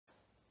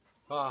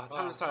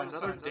Time to start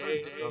another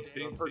day of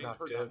being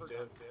productive.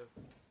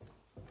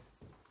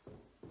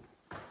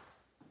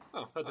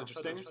 Oh, that's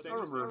interesting. I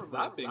remember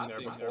that being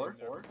there before.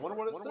 I wonder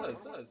what it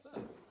says.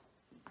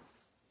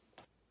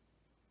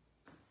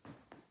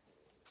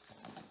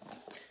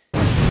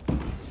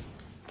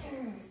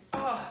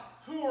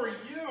 Who are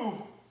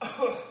you?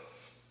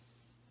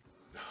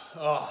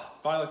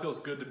 Finally feels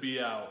good to be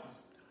out.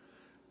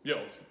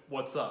 Yo,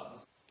 what's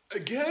up?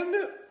 Again?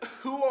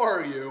 Who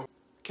are you?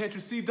 Can't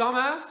you see,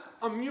 dumbass?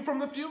 I'm you from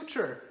the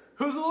future.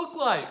 Who's it look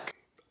like?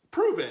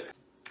 Prove it.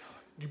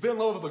 You've been in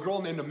love with a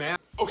girl named Amanda.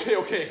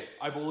 Okay,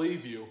 I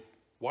believe you.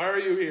 Why are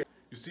you here?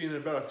 You see, in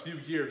about a few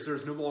years,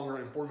 there's no longer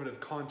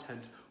informative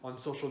content on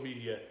social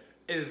media.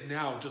 It is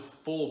now just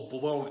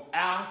full-blown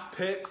ass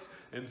pics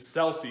and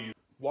selfies.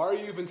 Why are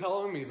you even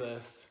telling me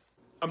this?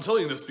 I'm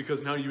telling you this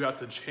because now you have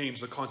to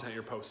change the content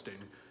you're posting.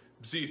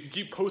 See, if you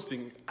keep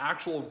posting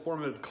actual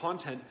informative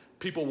content,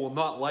 people will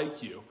not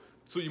like you.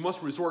 So you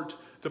must resort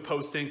to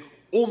posting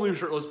only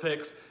shirtless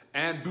pics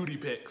and booty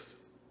pics.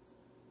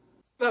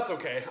 That's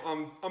okay,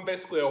 I'm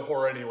basically a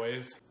whore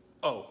anyways.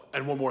 Oh,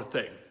 and one more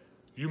thing.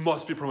 You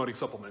must be promoting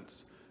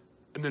supplements.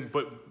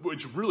 But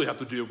what you really have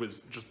to do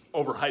is just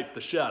overhype the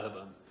shit out of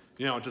them.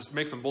 You know, just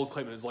make some bold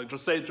claims, like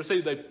just say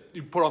that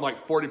you put on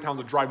like 40 pounds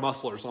of dry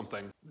muscle or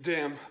something.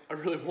 Damn, I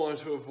really wanted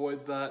to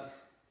avoid that.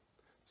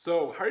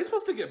 So, how are you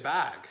supposed to get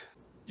back?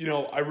 You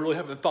know, I really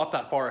haven't thought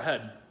that far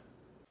ahead.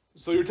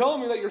 So you're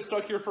telling me that you're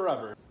stuck here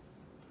forever?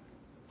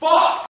 Fuck!